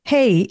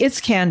Hey, it's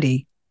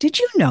Candy. Did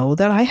you know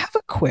that I have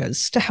a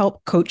quiz to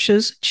help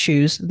coaches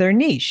choose their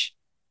niche?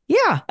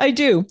 Yeah, I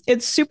do.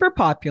 It's super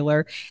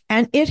popular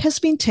and it has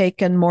been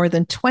taken more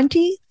than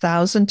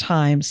 20,000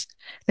 times.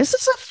 This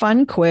is a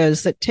fun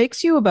quiz that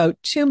takes you about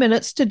 2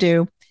 minutes to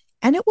do,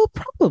 and it will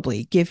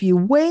probably give you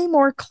way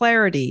more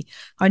clarity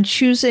on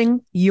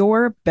choosing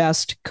your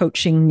best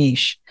coaching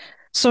niche.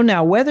 So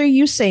now, whether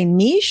you say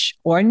niche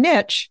or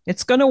niche,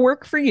 it's going to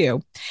work for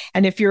you.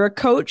 And if you're a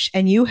coach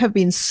and you have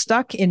been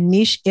stuck in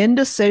niche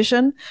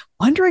indecision,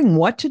 wondering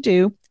what to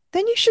do,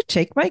 then you should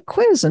take my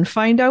quiz and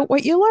find out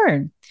what you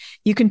learn.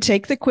 You can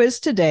take the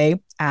quiz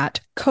today at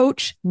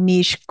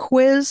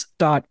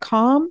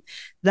coachnichequiz.com.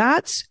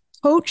 That's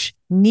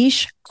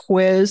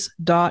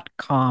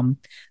coachnichequiz.com.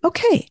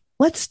 Okay,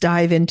 let's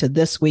dive into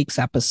this week's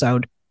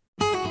episode.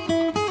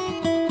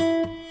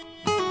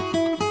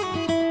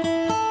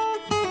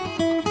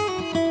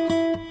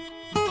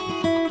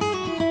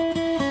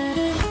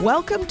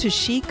 Welcome to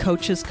She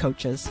Coaches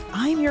Coaches.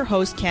 I'm your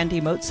host,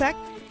 Candy Motzek,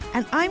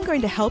 and I'm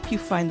going to help you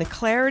find the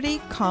clarity,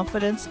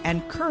 confidence,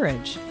 and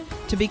courage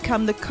to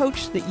become the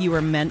coach that you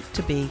are meant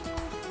to be.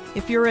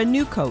 If you're a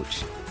new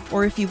coach,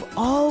 or if you've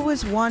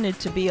always wanted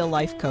to be a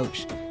life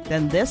coach,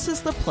 then this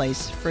is the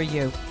place for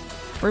you.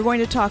 We're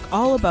going to talk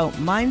all about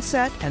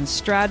mindset and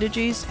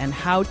strategies and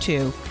how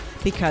to,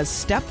 because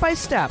step by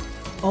step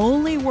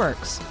only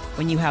works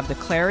when you have the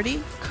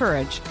clarity,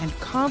 courage, and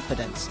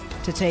confidence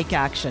to take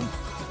action.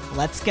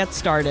 Let's get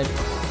started.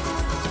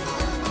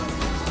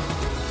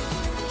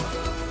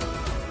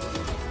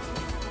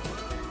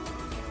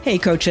 Hey,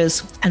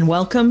 coaches, and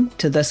welcome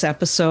to this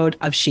episode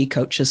of She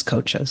Coaches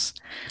Coaches.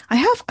 I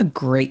have a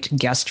great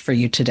guest for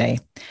you today,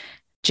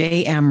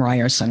 J.M.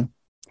 Ryerson.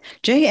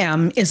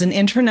 J.M. is an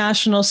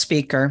international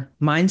speaker,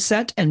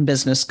 mindset, and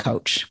business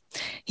coach.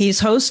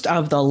 He's host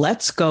of the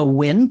Let's Go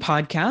Win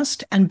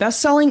podcast and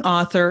best-selling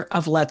author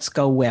of Let's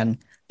Go Win,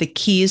 The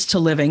Keys to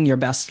Living Your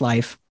Best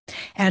Life,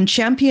 and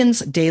Champions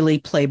Daily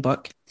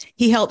Playbook.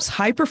 He helps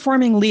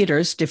high-performing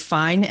leaders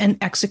define and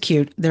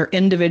execute their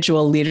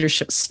individual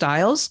leadership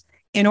styles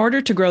in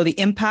order to grow the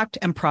impact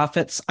and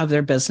profits of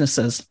their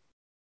businesses.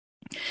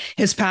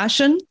 His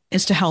passion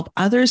is to help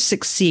others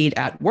succeed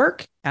at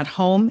work, at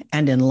home,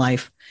 and in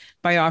life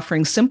by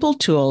offering simple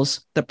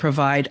tools that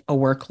provide a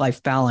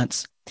work-life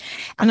balance.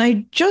 And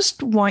I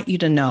just want you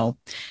to know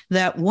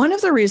that one of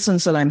the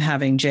reasons that I'm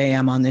having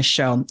JM on this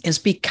show is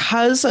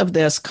because of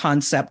this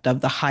concept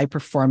of the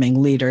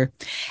high-performing leader.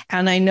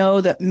 And I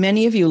know that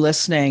many of you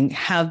listening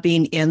have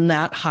been in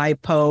that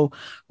hypo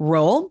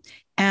role.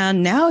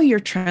 And now you're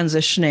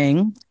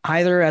transitioning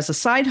either as a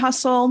side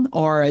hustle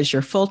or as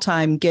your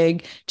full-time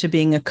gig to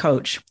being a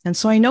coach. And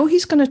so I know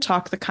he's going to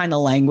talk the kind of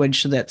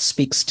language that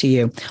speaks to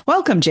you.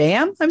 Welcome,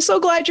 JM. I'm so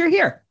glad you're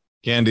here.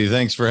 Candy,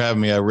 thanks for having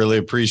me. I really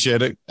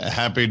appreciate it.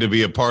 Happy to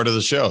be a part of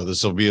the show.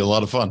 This will be a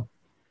lot of fun.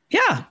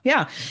 Yeah.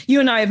 You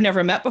and I have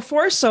never met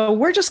before, so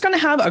we're just going to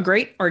have a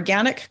great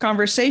organic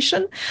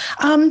conversation.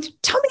 Tell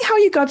me how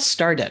you got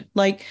started.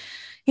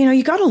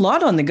 You got a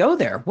lot on the go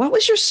there. What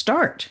was your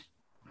start?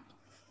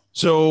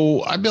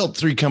 So I built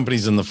 3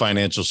 companies in the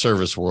financial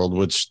service world,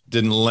 which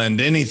didn't lend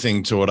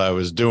anything to what I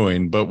was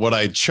doing. But what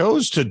I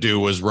chose to do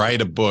was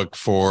write a book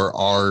for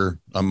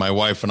my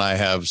wife and I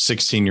have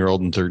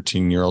 16-year-old and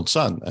 13-year-old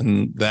son.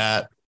 And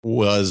that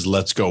was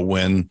Let's Go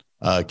Win,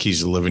 Keys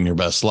to Living Your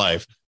Best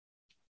Life.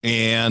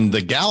 And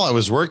the gal I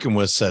was working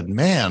with said,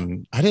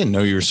 "Man, I didn't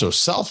know you were so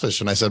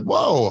selfish." And I said,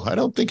 "Whoa, I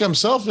don't think I'm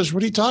selfish.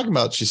 What are you talking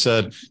about?" She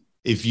said,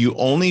 "If you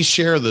only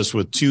share this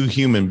with 2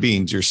 human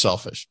beings, you're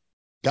selfish."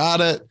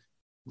 Got it.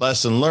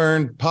 Lesson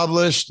learned,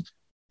 published.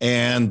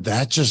 And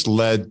that just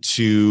led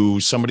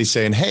to somebody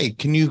saying, "Hey,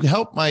 can you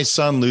help my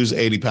son lose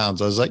 80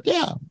 pounds? I was like,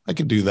 "Yeah, I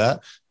could do that."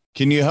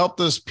 "Can you help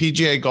this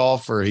PGA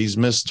golfer? He's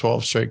missed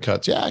 12 straight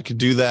cuts." "Yeah, I could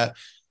do that."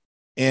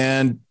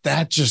 And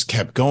that just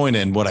kept going.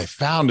 And what I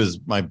found is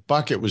my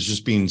bucket was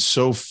just being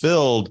so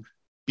filled,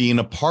 being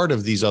a part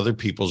of these other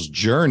people's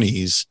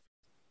journeys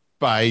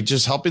by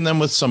just helping them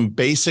with some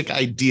basic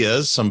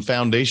ideas, some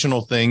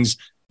foundational things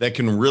that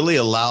can really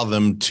allow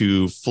them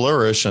to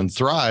flourish and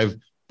thrive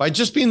by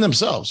just being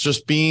themselves,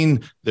 just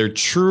being their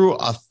true,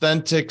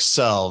 authentic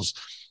selves.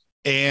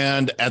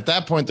 And at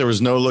that point, there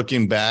was no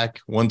looking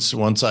back. Once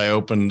I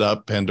opened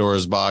up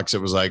Pandora's box,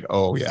 it was like,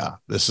 oh, yeah,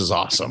 this is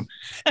awesome.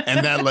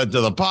 And that led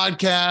to the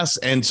podcast.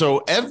 And so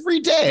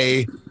every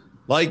day,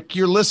 like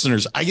your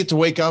listeners, I get to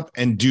wake up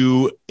and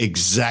do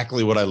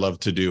exactly what I love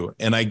to do.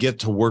 And I get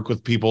to work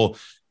with people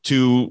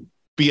to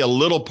be a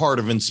little part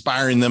of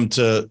inspiring them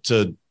to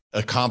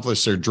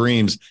accomplish their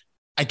dreams.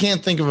 I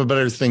can't think of a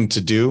better thing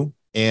to do.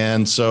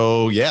 And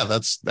so, yeah,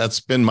 that's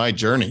been my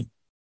journey.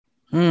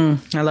 I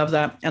love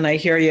that. And I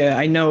hear you.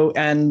 I know.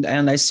 And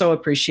I so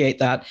appreciate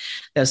that.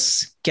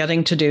 This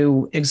getting to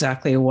do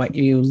exactly what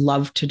you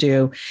love to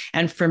do.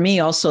 And for me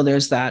also,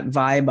 there's that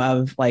vibe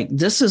of like,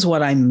 this is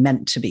what I'm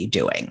meant to be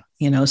doing,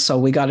 so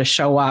we got to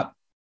show up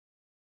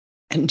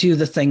and do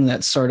the thing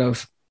that sort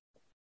of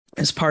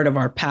is part of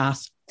our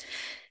path.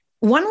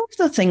 One of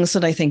the things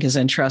that I think is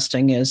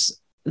interesting is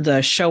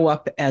the show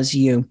up as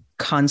you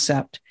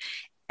concept.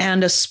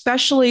 And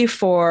especially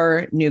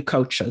for new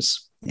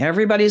coaches,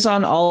 everybody's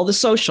on all the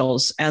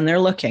socials and they're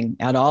looking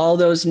at all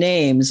those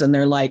names and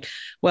they're like,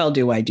 well,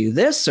 do I do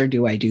this or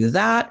do I do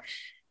that?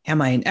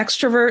 Am I an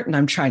extrovert and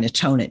I'm trying to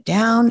tone it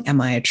down?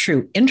 Am I a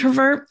true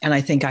introvert and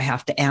I think I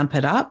have to amp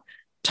it up?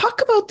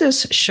 Talk about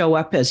this show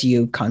up as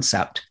you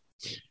concept.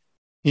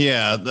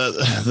 Yeah,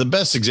 the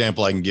best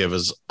example I can give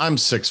is I'm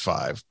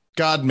 6'5".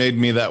 God made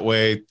me that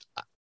way.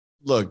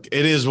 Look,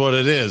 it is what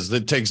it is.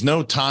 It takes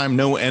no time,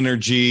 no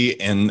energy,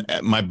 and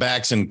my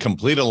back's in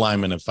complete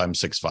alignment if I'm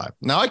 6'5".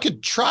 Now, I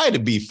could try to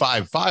be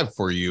 5'5"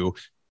 for you,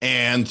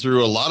 and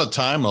through a lot of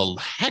time, a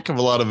heck of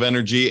a lot of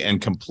energy, and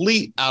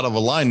complete out of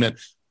alignment,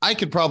 I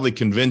could probably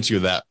convince you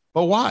that.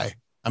 But why?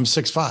 I'm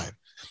 6'5".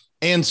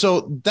 And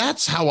so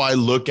that's how I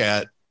look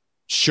at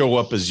show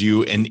up as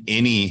you in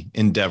any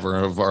endeavor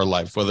of our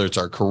life, whether it's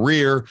our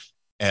career,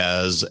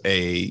 as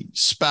a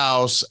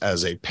spouse,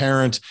 as a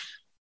parent.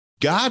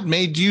 God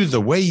made you the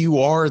way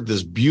you are,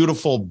 this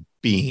beautiful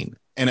being.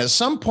 And at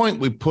some point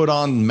we put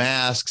on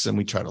masks and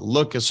we try to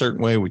look a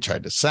certain way. We try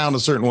to sound a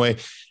certain way.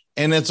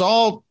 And it's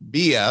all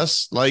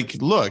BS. Like,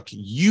 look,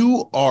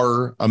 you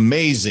are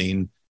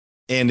amazing.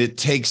 And it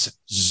takes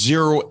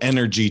zero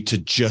energy to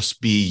just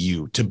be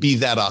you, to be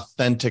that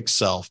authentic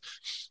self.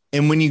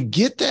 And when you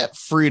get that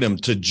freedom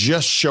to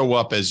just show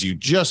up as you,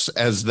 just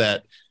as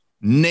that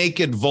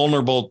naked,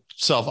 vulnerable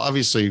self,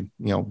 obviously,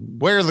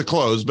 wear the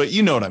clothes, but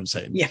you know what I'm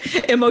saying. Yeah,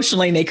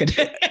 emotionally naked.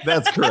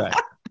 That's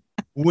correct.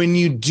 When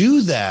you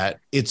do that,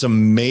 it's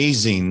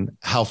amazing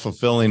how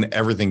fulfilling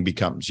everything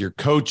becomes. Your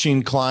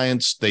coaching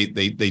clients, they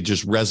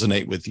just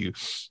resonate with you.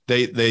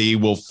 They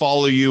will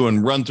follow you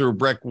and run through a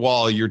brick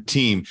wall. Your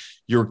team,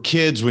 your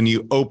kids, when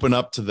you open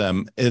up to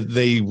them,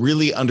 they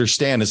really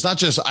understand. It's not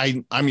just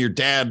I'm your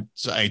dad,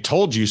 so I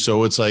told you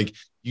so. It's like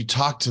you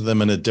talk to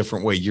them in a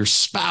different way. Your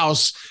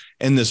spouse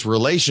and this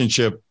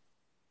relationship,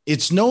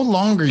 it's no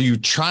longer you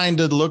trying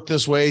to look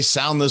this way,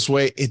 sound this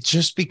way. It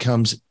just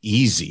becomes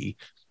easy.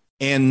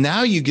 And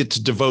now you get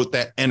to devote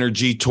that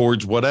energy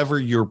towards whatever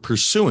you're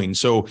pursuing.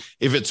 So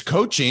if it's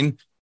coaching,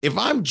 if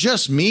I'm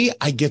just me,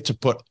 I get to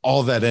put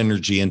all that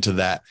energy into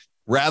that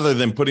rather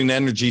than putting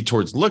energy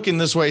towards looking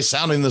this way,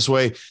 sounding this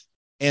way.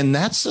 And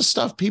that's the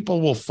stuff people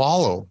will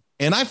follow.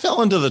 And I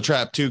fell into the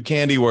trap too,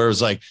 Candy, where it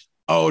was like,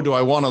 oh, do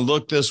I want to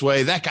look this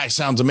way? That guy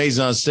sounds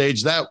amazing on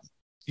stage. That,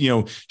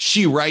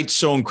 she writes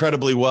so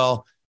incredibly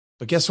well.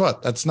 But guess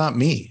what? That's not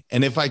me.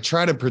 And if I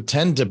try to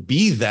pretend to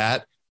be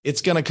that,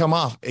 it's going to come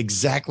off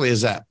exactly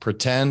as that.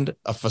 Pretend,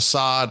 a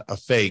facade, a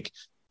fake.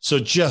 So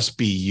just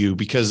be you,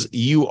 because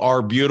you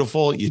are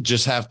beautiful. You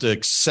just have to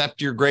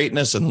accept your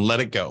greatness and let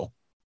it go.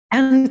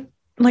 And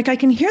I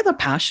can hear the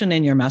passion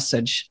in your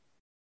message.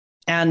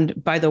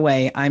 And by the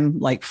way, I'm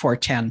like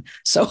 4'10".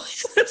 So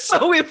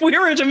if we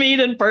were to meet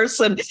in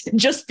person,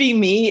 just be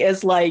me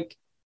is like,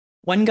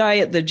 one guy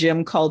at the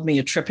gym called me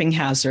a tripping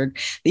hazard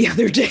the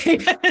other day.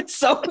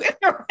 So,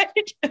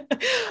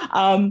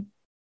 right.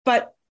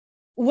 But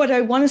what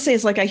I want to say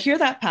is I hear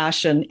that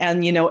passion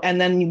and, and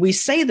then we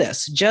say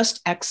this,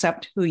 just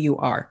accept who you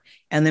are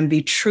and then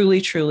be truly,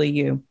 truly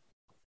you.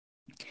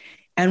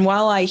 And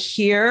while I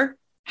hear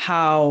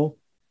how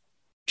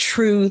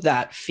true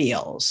that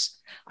feels,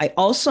 I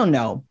also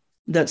know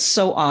that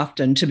so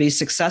often to be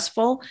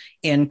successful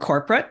in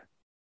corporate,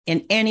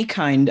 in any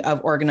kind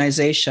of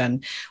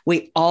organization,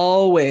 we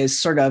always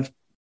sort of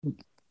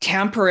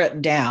tamper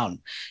it down.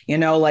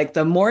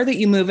 The more that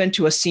you move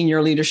into a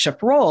senior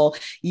leadership role,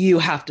 you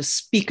have to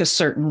speak a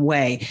certain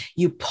way.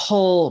 You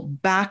pull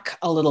back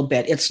a little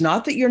bit. It's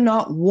not that you're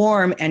not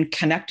warm and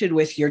connected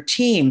with your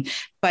team,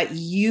 but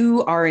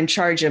you are in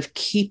charge of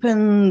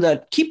keeping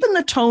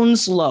the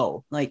tones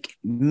low,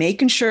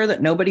 making sure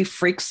that nobody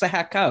freaks the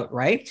heck out,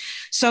 right?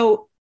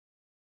 So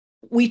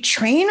we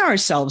train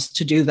ourselves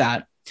to do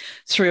that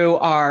through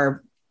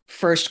our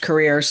first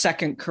career,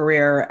 second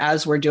career,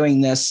 as we're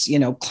doing this,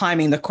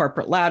 climbing the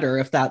corporate ladder,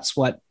 if that's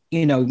what,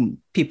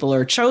 people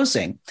are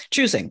choosing.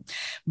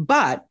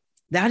 But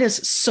that is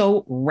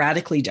so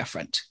radically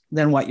different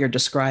than what you're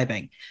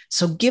describing.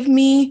 So give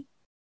me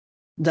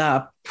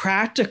the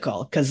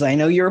practical, because I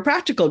know you're a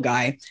practical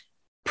guy,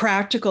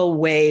 practical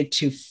way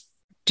to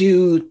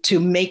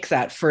make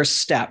that first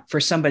step for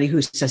somebody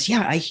who says,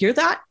 yeah, I hear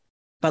that,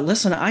 but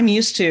listen, I'm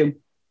used to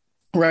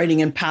writing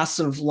in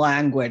passive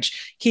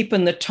language,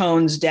 keeping the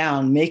tones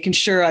down, making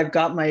sure I've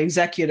got my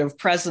executive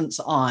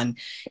presence on.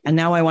 And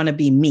now I want to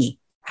be me.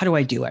 How do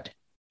I do it?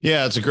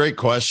 Yeah, it's a great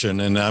question.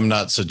 And I'm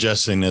not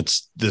suggesting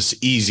it's this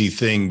easy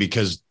thing,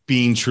 because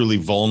being truly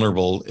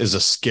vulnerable is a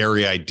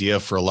scary idea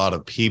for a lot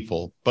of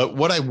people. But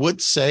what I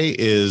would say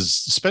is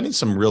spending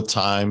some real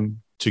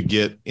time to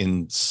get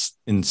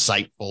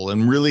insightful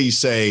and really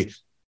say,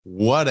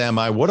 what am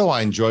I? What do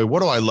I enjoy?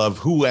 What do I love?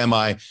 Who am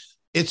I?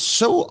 It's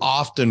so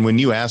often when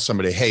you ask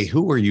somebody, hey,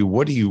 who are you?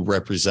 What do you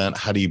represent?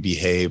 How do you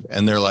behave?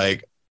 And they're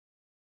like,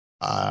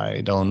 I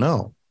don't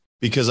know,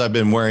 because I've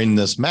been wearing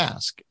this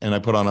mask, and I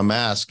put on a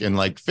mask in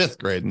 5th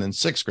grade and then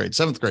 6th grade,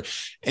 7th grade.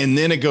 And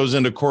then it goes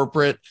into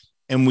corporate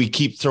and we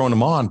keep throwing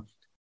them on.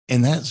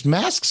 And that's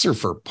masks are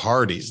for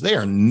parties. They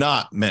are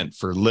not meant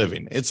for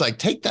living. It's like,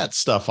 take that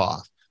stuff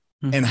off.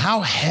 And how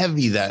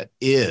heavy that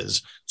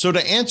is. So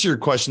to answer your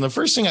question, the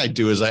first thing I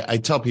do is I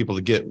tell people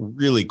to get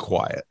really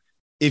quiet.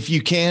 If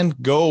you can,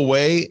 go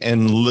away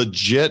and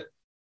legit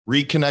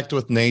reconnect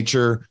with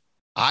nature.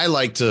 I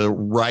like to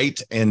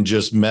write and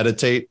just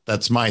meditate.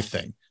 That's my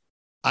thing.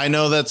 I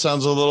know that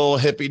sounds a little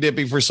hippy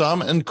dippy for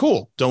some, and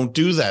cool. Don't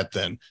do that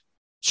then.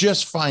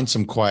 Just find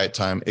some quiet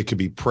time. It could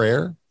be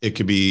prayer. It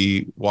could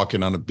be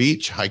walking on a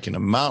beach, hiking a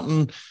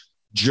mountain,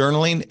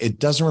 journaling. It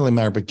doesn't really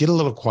matter, but get a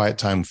little quiet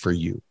time for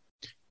you.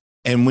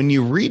 And when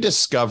you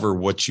rediscover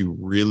what you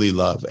really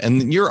love,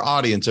 and your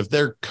audience, if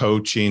they're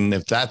coaching,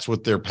 if that's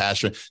what they're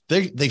passionate,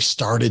 they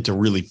started to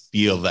really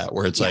feel that,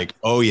 where it's like,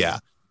 oh yeah,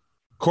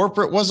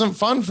 corporate wasn't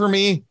fun for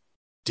me.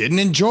 Didn't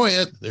enjoy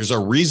it. There's a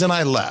reason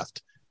I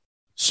left.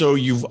 So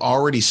you've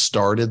already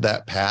started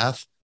that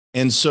path.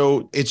 And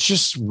so it's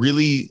just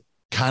really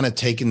kind of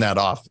taking that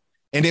off.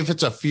 And if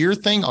it's a fear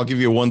thing, I'll give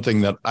you one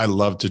thing that I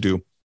love to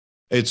do.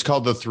 It's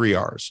called the 3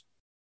 R's.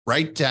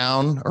 Write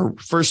down, or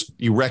first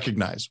you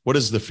recognize what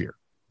is the fear,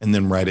 and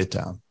then write it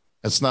down.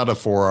 That's not a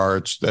 4R,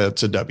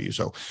 it's a W.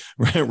 So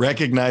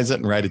recognize it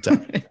and write it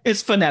down.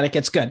 It's phonetic.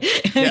 It's good.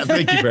 Yeah,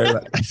 thank you very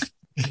much.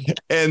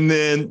 And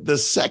then the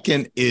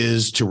second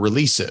is to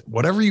release it.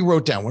 Whatever you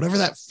wrote down, whatever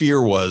that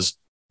fear was,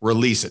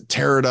 release it,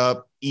 tear it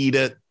up, eat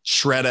it,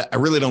 shred it. I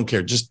really don't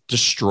care. Just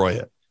destroy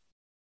it.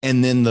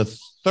 And then the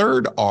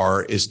third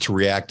R is to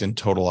react in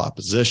total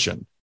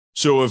opposition.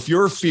 So if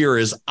your fear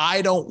is,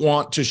 I don't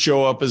want to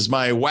show up as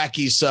my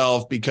wacky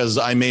self because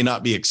I may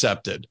not be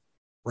accepted,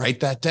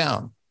 write that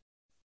down,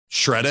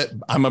 shred it.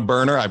 I'm a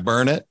burner. I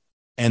burn it,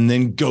 and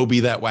then go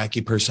be that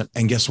wacky person.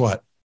 And guess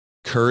what?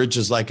 Courage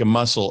is like a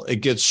muscle.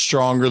 It gets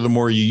stronger the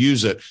more you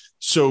use it.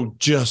 So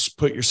just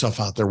put yourself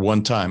out there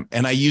one time.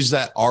 And I use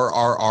that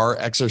RRR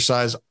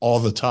exercise all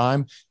the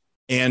time.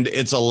 And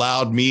it's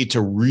allowed me to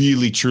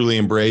really, truly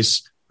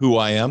embrace who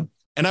I am.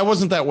 And I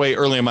wasn't that way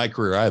early in my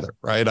career either,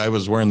 right? I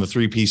was wearing the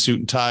 3-piece suit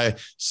and tie,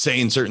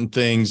 saying certain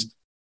things.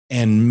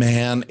 And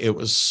man, it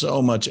was so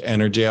much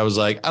energy. I was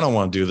like, I don't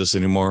want to do this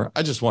anymore.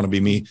 I just want to be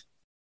me.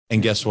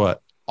 And guess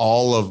what?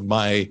 All of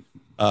my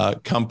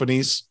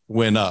companies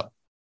went up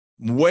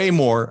way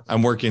more.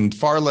 I'm working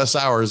far less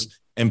hours,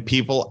 and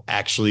people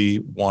actually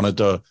wanted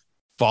to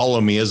follow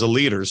me as a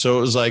leader. So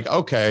it was like,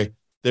 okay,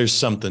 there's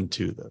something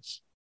to this.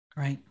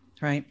 Right.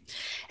 Right.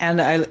 And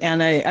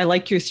I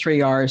like your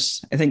 3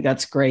 R's. I think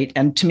that's great.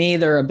 And to me,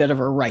 they're a bit of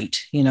a right,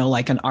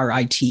 like an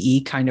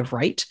RITE kind of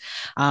right.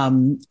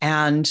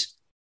 And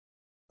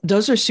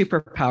those are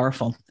super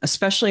powerful,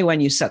 especially when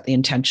you set the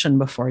intention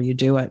before you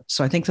do it.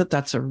 So I think that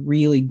that's a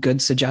really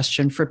good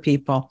suggestion for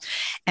people.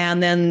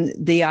 And then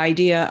the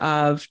idea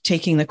of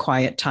taking the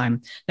quiet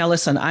time. Now,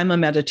 listen, I'm a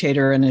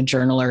meditator and a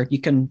journaler.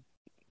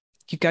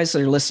 You guys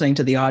that are listening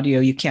to the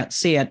audio, you can't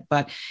see it,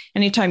 but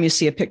anytime you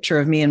see a picture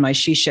of me in my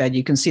she shed,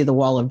 you can see the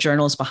wall of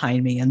journals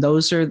behind me. And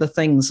those are the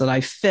things that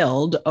I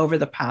filled over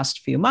the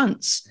past few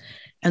months.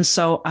 And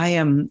so I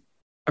am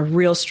a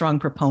real strong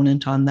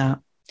proponent on that.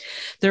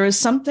 There is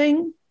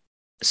something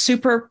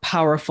super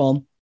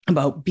powerful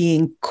about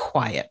being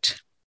quiet.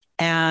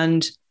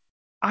 And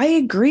I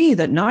agree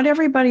that not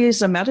everybody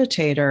is a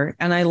meditator.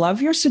 And I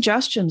love your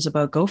suggestions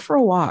about go for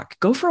a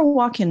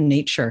walk in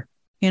nature.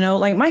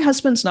 Like my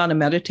husband's not a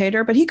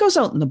meditator, but he goes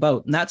out in the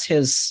boat, and that's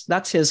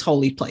his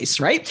holy place,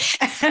 right?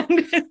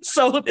 And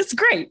so it's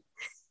great.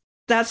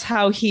 That's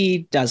how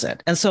he does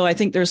it. And so I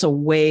think there's a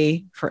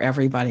way for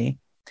everybody.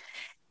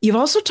 You've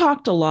also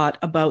talked a lot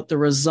about the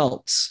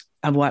results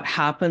of what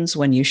happens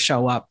when you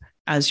show up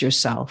as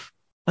yourself.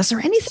 Was there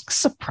anything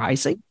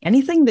surprising,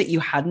 anything that you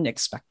hadn't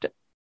expected?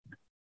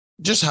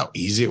 Just how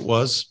easy it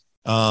was.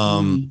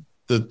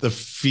 The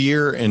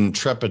fear and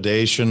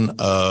trepidation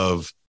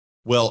of,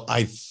 well,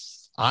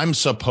 I'm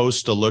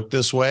supposed to look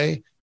this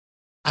way.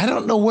 I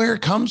don't know where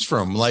it comes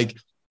from. Like,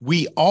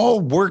 we all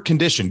were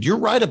conditioned. You're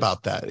right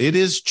about that. It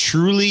is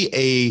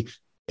truly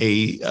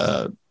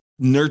a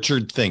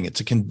nurtured thing. It's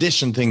a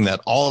conditioned thing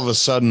that all of a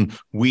sudden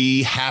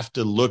we have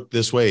to look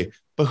this way.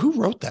 But who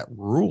wrote that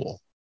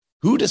rule?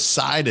 Who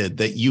decided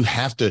that you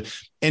have to?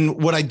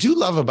 And what I do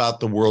love about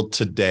the world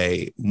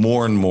today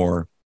more and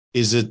more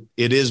is it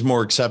is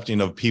more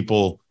accepting of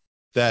people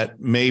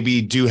that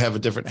maybe do have a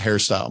different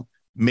hairstyle.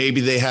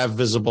 Maybe they have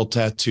visible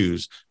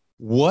tattoos.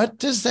 What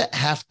does that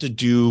have to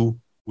do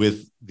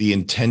with the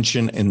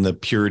intention and the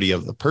purity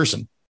of the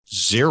person?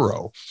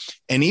 Zero.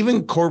 And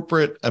even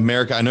corporate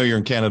America, I know you're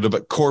in Canada,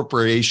 but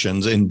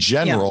corporations in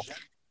general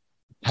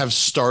have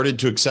started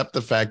to accept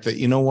the fact that,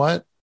 you know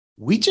what?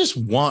 We just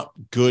want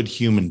good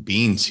human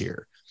beings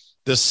here.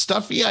 The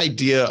stuffy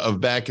idea of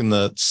back in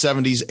the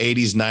 70s,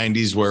 80s,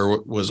 90s, where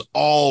it was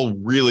all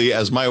really,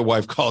 as my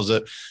wife calls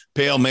it,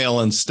 pale,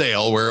 male, and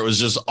stale, where it was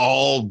just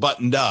all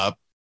buttoned up.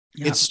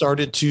 It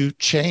started to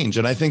change.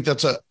 And I think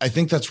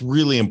that's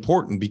really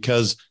important,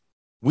 because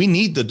we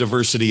need the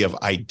diversity of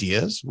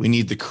ideas. We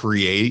need the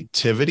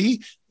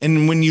creativity.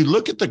 And when you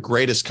look at the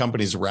greatest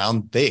companies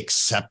around, they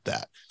accept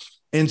that.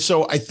 And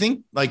so I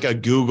think like a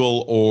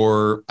Google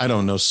or I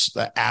don't know,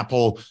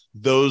 Apple,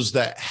 those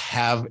that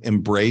have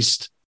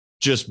embraced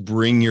just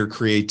bring your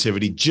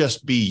creativity,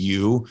 just be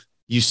you.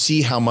 You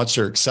see how much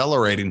they're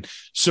accelerating.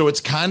 So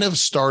it's kind of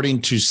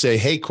starting to say,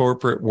 hey,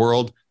 corporate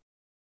world,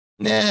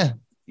 nah,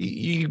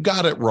 you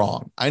got it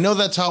wrong. I know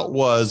that's how it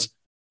was.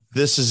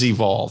 This has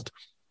evolved.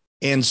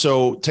 And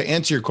so to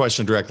answer your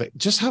question directly,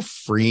 just how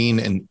freeing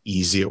and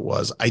easy it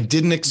was. I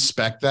didn't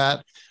expect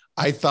that.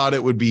 I thought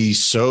it would be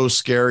so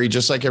scary,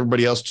 just like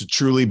everybody else, to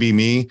truly be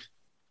me,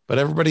 but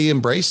everybody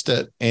embraced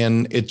it.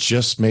 And it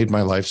just made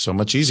my life so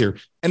much easier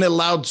and it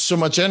allowed so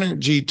much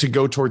energy to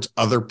go towards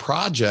other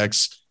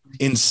projects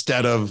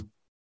instead of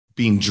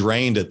being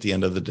drained at the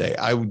end of the day.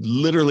 I would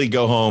literally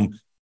go home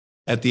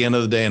at the end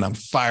of the day and I'm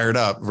fired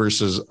up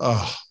versus,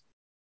 oh,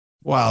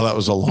 wow, that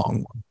was a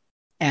long one.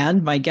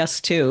 And my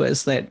guess too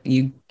is that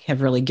you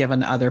have really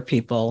given other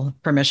people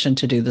permission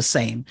to do the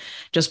same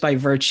just by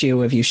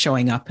virtue of you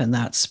showing up in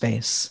that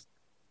space.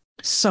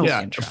 So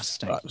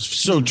interesting.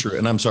 So true.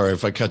 And I'm sorry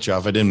if I cut you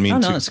off. I didn't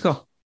mean to. No, it's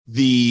cool.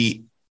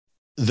 The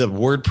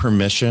word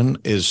permission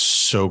is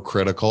so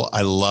critical.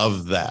 I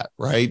love that,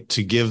 right?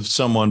 To give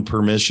someone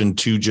permission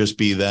to just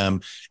be them.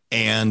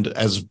 And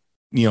as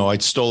you know, I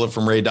stole it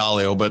from Ray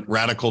Dalio, but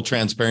radical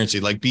transparency,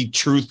 like be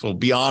truthful,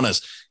 be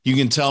honest. You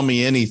can tell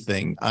me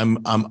anything. I'm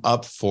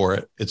up for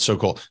it. It's so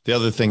cool. The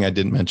other thing I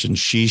didn't mention,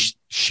 she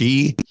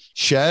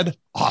shed.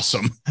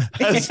 Awesome.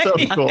 That's so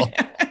cool.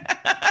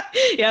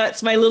 Yeah,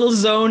 it's my little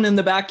zone in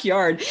the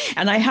backyard.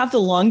 And I have the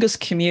longest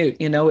commute.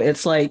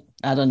 It's like,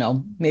 I don't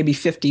know, maybe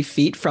 50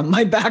 feet from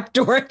my back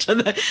door to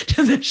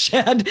the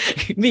shed.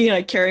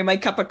 I carry my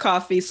cup of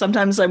coffee.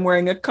 Sometimes I'm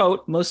wearing a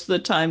coat, most of the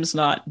times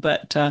not,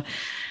 but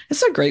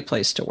it's a great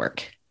place to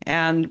work.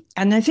 And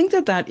I think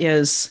that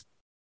is,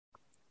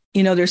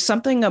 there's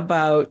something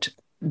about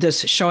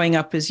this showing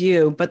up as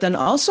you, but then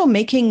also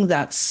making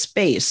that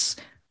space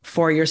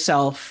for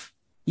yourself,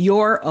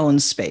 your own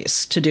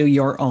space to do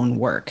your own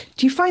work.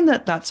 Do you find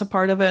that that's a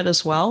part of it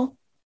as well?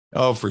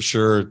 Oh, for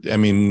sure. I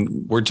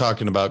mean, we're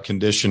talking about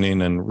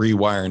conditioning and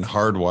rewiring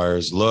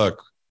hardwires.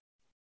 Look,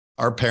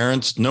 our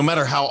parents, no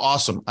matter how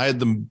awesome, I had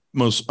the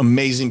most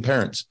amazing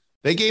parents.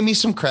 They gave me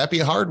some crappy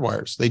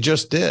hardwires. They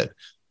just did.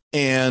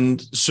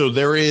 And so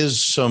there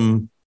is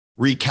some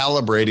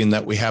recalibrating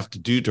that we have to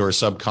do to our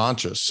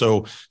subconscious.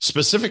 So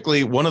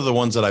specifically, one of the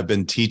ones that I've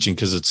been teaching,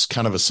 because it's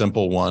kind of a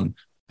simple one,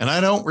 and I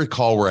don't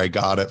recall where I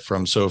got it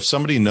from. So if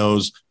somebody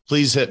knows,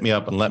 please hit me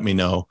up and let me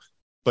know.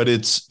 But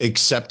it's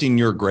accepting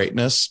your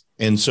greatness.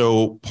 And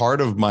so part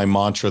of my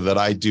mantra that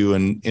I do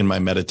in my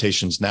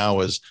meditations now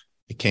is,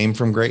 I came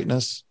from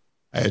greatness.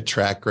 I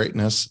attract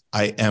greatness.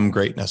 I am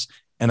greatness.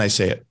 And I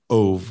say it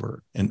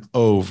over and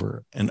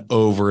over and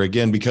over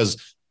again,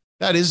 because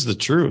that is the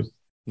truth.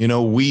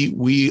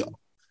 We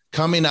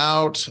coming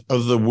out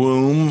of the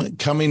womb,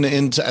 coming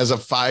into as a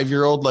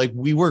 5-year-old, like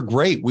we were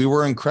great. We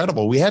were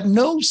incredible. We had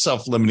no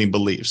self-limiting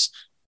beliefs.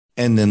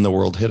 And then the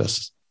world hit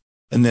us.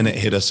 And then it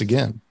hit us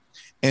again.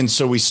 And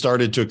so we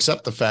started to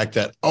accept the fact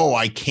that, oh,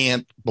 I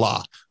can't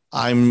blah.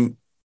 I'm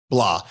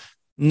blah.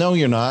 No,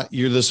 you're not.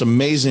 You're this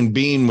amazing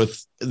being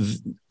with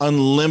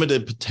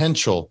unlimited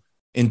potential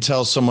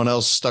until someone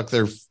else stuck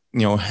their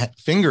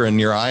finger in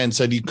your eye and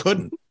said you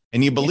couldn't.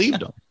 And you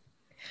believed them.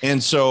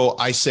 And so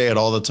I say it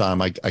all the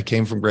time. I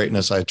came from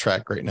greatness. I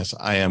attract greatness.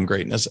 I am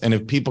greatness. And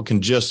if people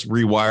can just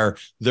rewire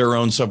their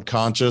own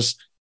subconscious,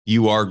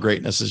 you are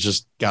greatness. It's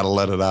just got to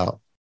let it out.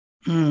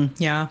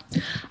 Yeah,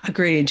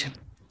 agreed.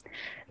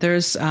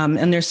 There's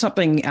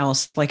something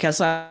else, like as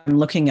I'm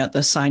looking at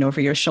the sign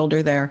over your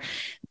shoulder there,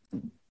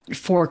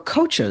 for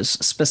coaches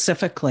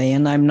specifically,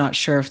 and I'm not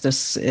sure if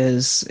this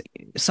is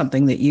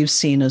something that you've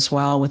seen as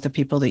well with the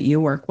people that you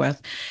work with,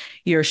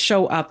 your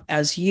show up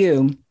as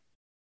you.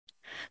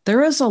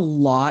 There is a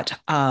lot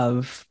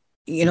of,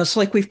 so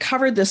like we've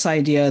covered this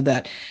idea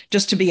that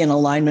just to be in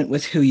alignment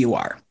with who you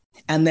are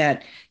and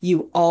that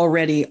you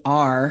already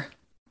are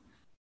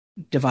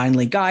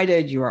divinely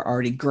guided, you are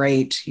already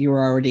great, you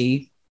are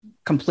already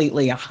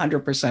completely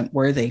 100%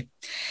 worthy.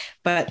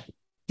 But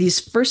these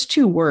first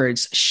two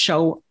words,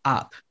 show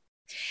up.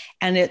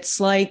 And it's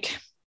like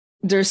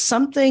there's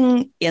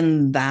something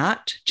in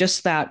that,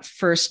 just that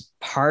first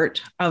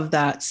part of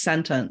that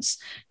sentence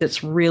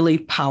that's really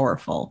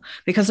powerful.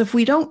 Because if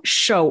we don't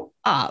show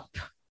up,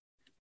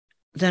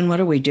 then what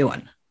are we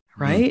doing?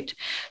 Right? Mm.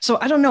 So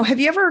I don't know. Have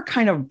you ever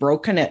kind of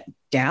broken it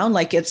down?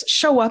 Like it's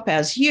show up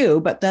as you,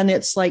 but then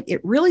it's like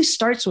it really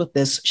starts with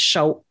this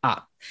show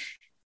up.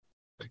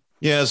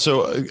 Yeah.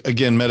 So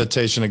again,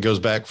 meditation, it goes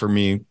back for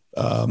me,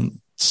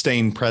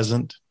 staying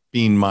present,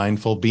 being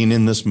mindful, being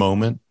in this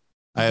moment.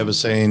 I have a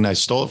saying, I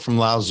stole it from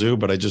Lao Tzu,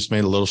 but I just made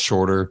it a little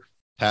shorter.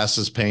 Past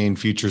is pain,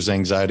 future is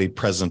anxiety,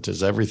 present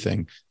is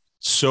everything.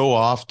 So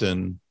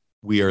often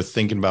we are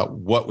thinking about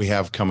what we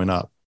have coming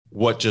up,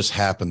 what just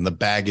happened, the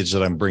baggage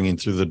that I'm bringing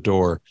through the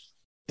door.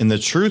 And the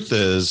truth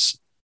is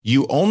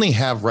you only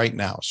have right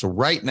now. So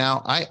right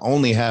now I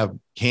only have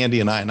Candy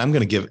and I'm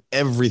going to give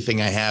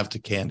everything I have to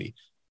Candy.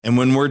 And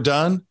when we're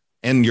done,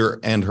 and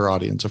her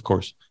audience, of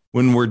course,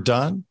 when we're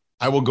done,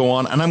 I will go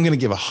on and I'm going to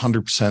give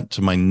 100%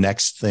 to my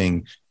next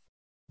thing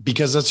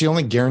because that's the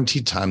only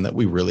guaranteed time that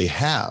we really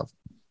have.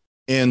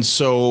 And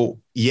so,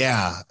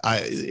 yeah,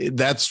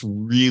 that's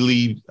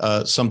really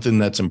something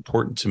that's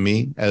important to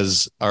me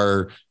as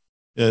our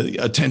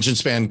attention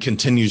span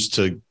continues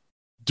to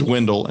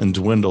dwindle and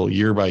dwindle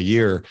year by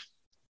year.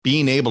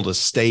 Being able to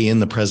stay in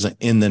the present,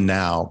 in the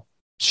now,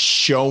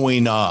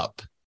 showing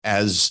up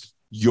as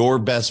your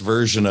best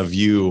version of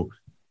you.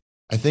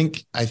 I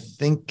think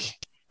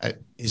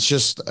it's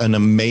just an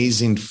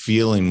amazing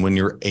feeling when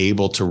you're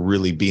able to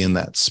really be in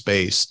that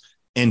space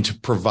and to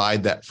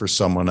provide that for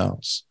someone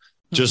else.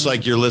 Just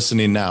like you're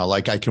listening now,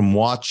 like I can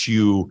watch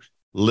you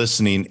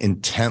listening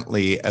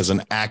intently as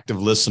an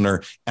active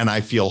listener and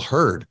I feel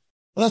heard.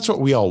 Well, that's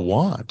what we all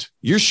want.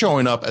 You're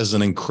showing up as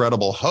an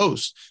incredible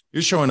host.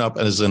 You're showing up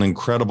as an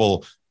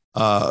incredible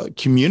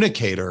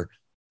communicator.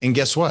 And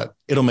guess what?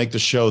 It'll make the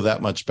show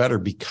that much better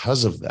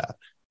because of that,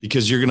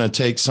 because you're going to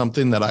take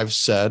something that I've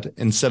said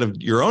instead of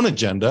your own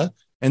agenda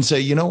and say,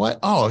 you know what?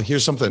 Oh,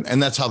 here's something.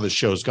 And that's how the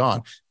show's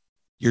gone.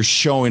 You're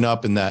showing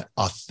up in that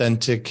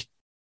authentic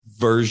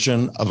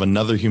version of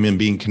another human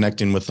being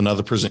connecting with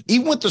another person,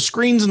 even with the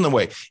screens in the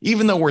way,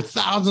 even though we're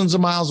thousands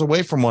of miles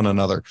away from one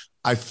another.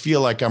 I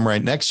feel like I'm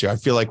right next to you. I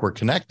feel like we're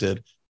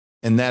connected.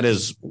 And that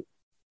is,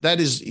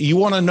 you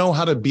want to know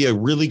how to be a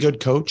really good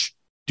coach?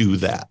 Do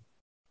that.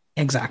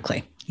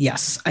 Exactly.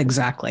 Yes,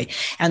 exactly.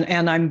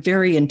 And I'm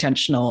very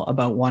intentional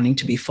about wanting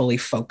to be fully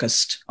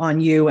focused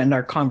on you and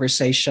our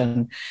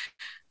conversation.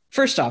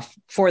 First off,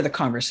 for the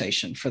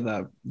conversation, for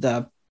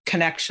the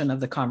connection of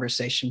the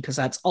conversation, because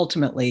that's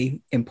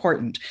ultimately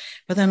important,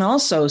 but then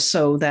also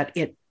so that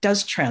it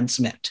does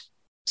transmit,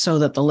 so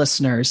that the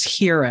listeners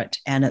hear it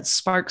and it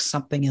sparks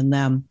something in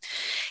them.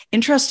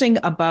 Interesting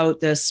about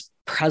this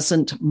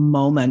present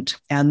moment,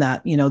 and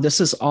that,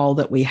 this is all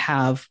that we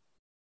have.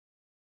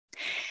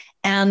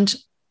 And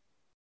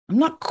I'm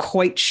not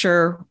quite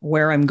sure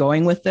where I'm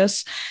going with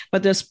this,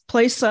 but this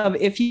place of,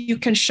 if you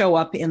can show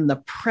up in the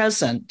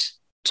present,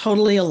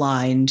 totally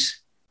aligned,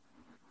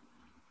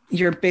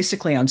 you're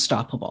basically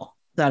unstoppable.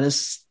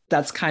 That's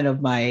kind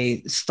of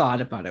my thought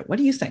about it. What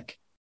do you think?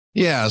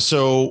 Yeah.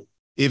 So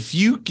if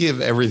you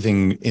give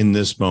everything in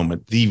this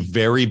moment, the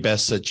very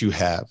best that you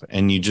have,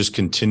 and you just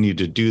continue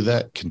to do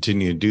that,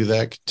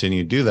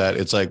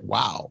 it's like,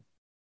 wow,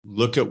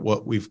 look at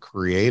what we've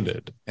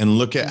created, and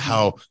look at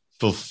how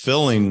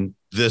fulfilling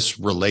this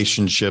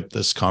relationship,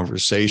 this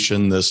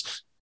conversation,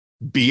 this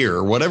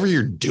beer, whatever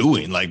you're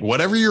doing, like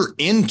whatever you're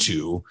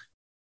into,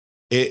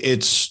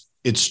 it's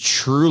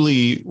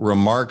truly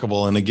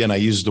remarkable. And again, I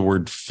use the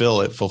word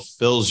fill. It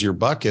fulfills your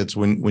buckets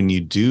when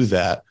you do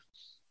that.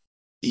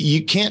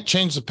 You can't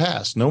change the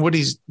past.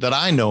 Nobody's that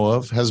I know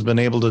of has been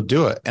able to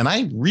do it. And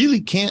I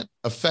really can't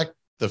affect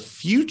the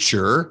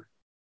future.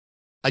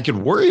 I could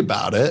worry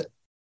about it.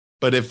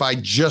 But if I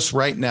just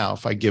right now,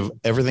 if I give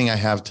everything I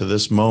have to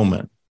this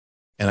moment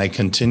and I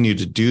continue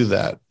to do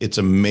that, it's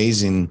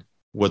amazing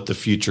what the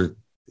future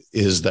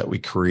is that we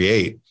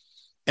create.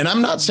 And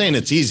I'm not saying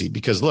it's easy,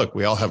 because look,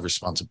 we all have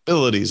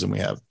responsibilities and we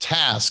have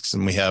tasks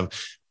and we have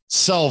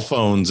cell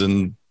phones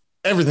and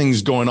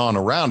everything's going on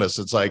around us.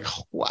 It's like,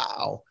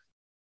 wow.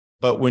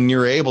 But when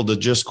you're able to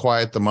just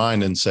quiet the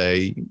mind and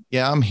say,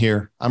 yeah, I'm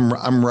here.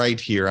 I'm right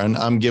here. And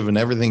I'm giving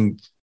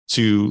everything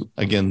to,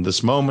 again,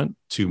 this moment,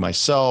 to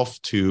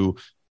myself, to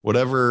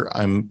whatever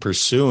I'm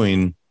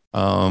pursuing.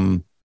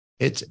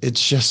 It's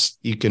just,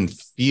 you can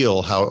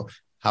feel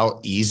how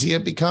easy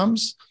it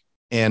becomes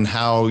and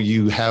how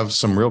you have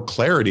some real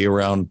clarity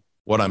around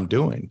what I'm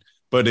doing.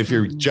 But if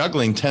you're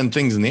juggling 10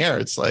 things in the air,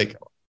 it's like,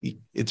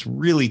 it's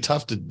really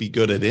tough to be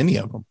good at any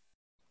of them.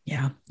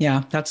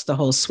 Yeah. That's the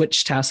whole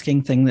switch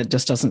tasking thing that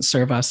just doesn't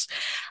serve us.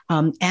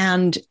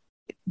 And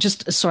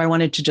just so I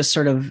wanted to just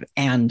sort of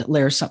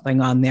layer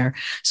something on there.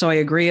 So I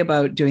agree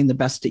about doing the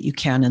best that you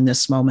can in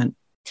this moment.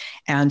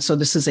 And so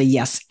this is a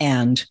yes.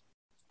 And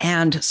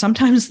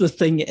sometimes the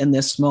thing in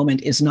this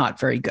moment is not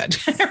very good,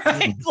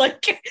 right?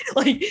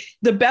 Like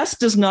the best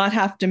does not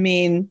have to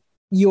mean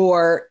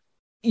your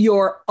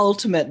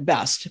ultimate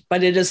best,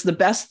 but it is the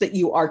best that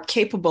you are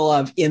capable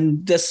of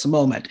in this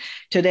moment.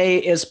 Today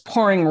is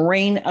pouring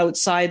rain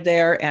outside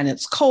there and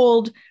it's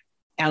cold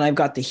and I've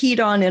got the heat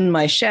on in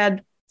my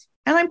shed,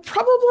 and I'm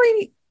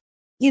probably,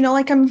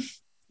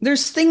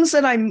 there's things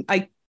that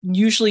I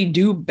usually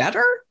do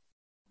better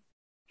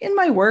in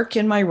my work,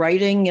 in my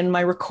writing, in my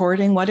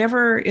recording,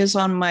 whatever is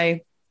on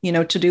my,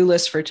 to-do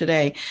list for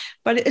today,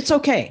 but it's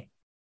okay.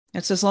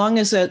 It's as long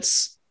as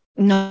it's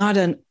not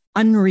an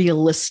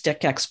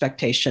unrealistic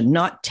expectation,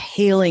 not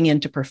tailing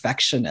into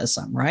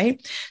perfectionism,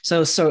 right?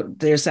 So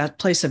there's that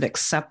place of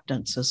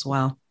acceptance as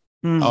well.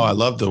 Oh, I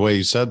love the way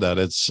you said that.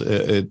 It's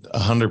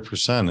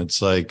 100%.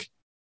 It's like,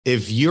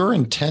 if your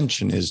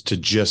intention is to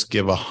just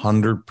give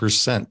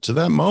 100% to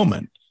that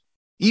moment,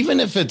 even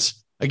if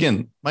it's,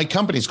 again, my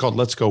company's called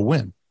Let's Go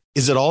Win.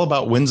 Is it all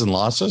about wins and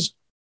losses?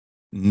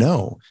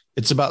 No,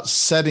 it's about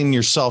setting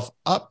yourself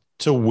up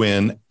to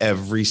win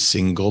every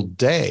single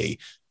day.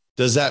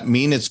 Does that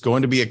mean it's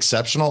going to be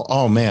exceptional?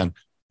 Oh man,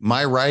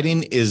 my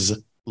writing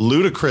is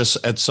ludicrous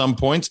at some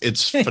points.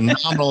 It's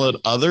phenomenal at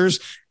others.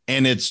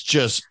 And it's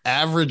just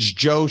average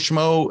Joe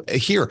Schmo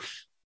here.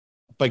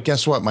 But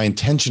guess what? My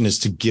intention is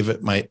to give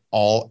it my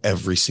all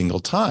every single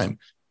time.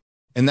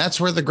 And that's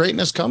where the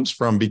greatness comes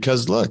from,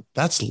 because look,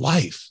 that's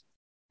life.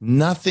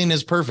 Nothing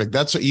is perfect.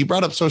 That's what you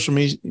brought up social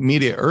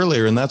media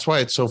earlier. And that's why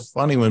it's so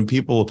funny when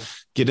people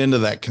get into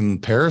that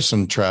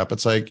comparison trap.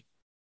 It's like,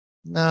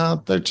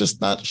 no, they're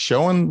just not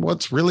showing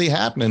what's really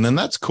happening. And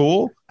that's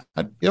cool.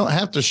 You don't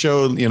have to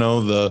show,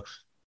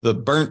 the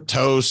burnt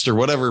toast or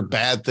whatever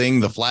bad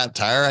thing, the flat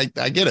tire.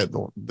 I get it.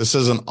 This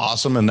isn't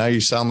awesome. And now you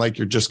sound like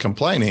you're just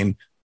complaining,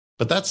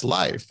 but that's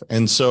life.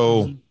 And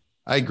so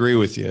I agree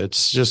with you.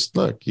 It's just,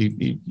 look,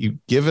 you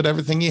give it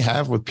everything you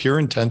have with pure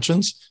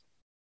intentions.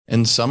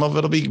 And some of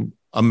it'll be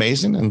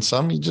amazing, and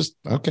some you just,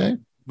 okay,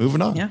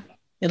 moving on. Yeah,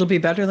 it'll be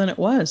better than it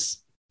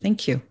was.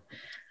 Thank you.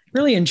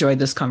 Really enjoyed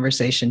this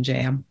conversation,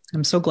 JM.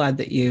 I'm so glad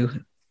that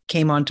you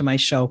came onto my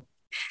show.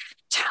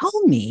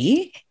 Tell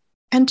me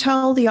and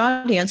tell the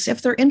audience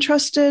if they're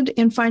interested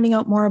in finding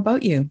out more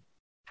about you.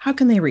 How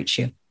can they reach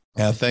you?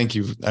 Yeah, thank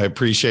you. I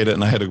appreciate it.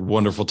 And I had a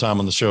wonderful time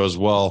on the show as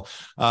well.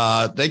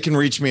 They can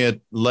reach me at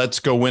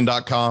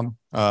letsgowin.com.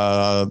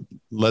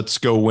 Let's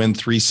Go Win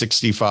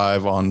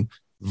 365 on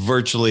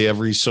virtually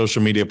every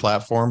social media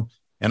platform.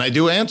 And I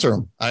do answer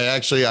them.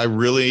 I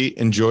really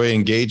enjoy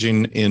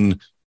engaging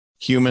in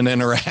human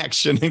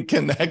interaction and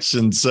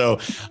connection. So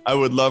I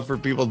would love for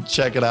people to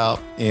check it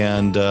out.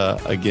 And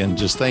again,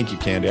 just thank you,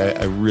 Candy.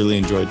 I really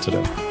enjoyed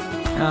today.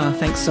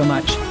 Thanks so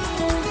much.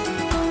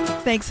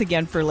 Thanks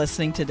again for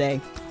listening today.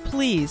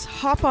 Please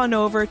hop on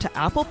over to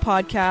Apple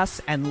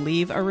Podcasts and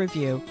leave a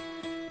review.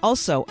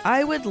 Also,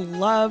 I would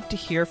love to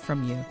hear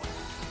from you.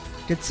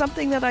 Did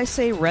something that I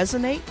say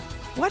resonate?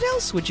 What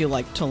else would you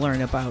like to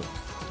learn about?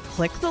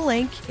 Click the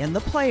link in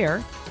the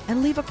player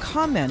and leave a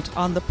comment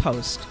on the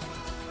post.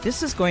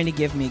 This is going to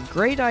give me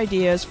great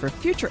ideas for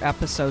future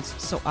episodes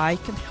so I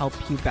can help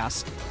you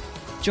best.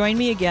 Join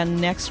me again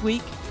next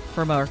week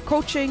for more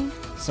coaching,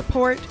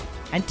 support,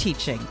 and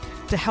teaching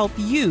to help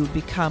you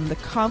become the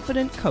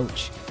confident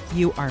coach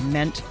you are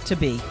meant to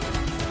be.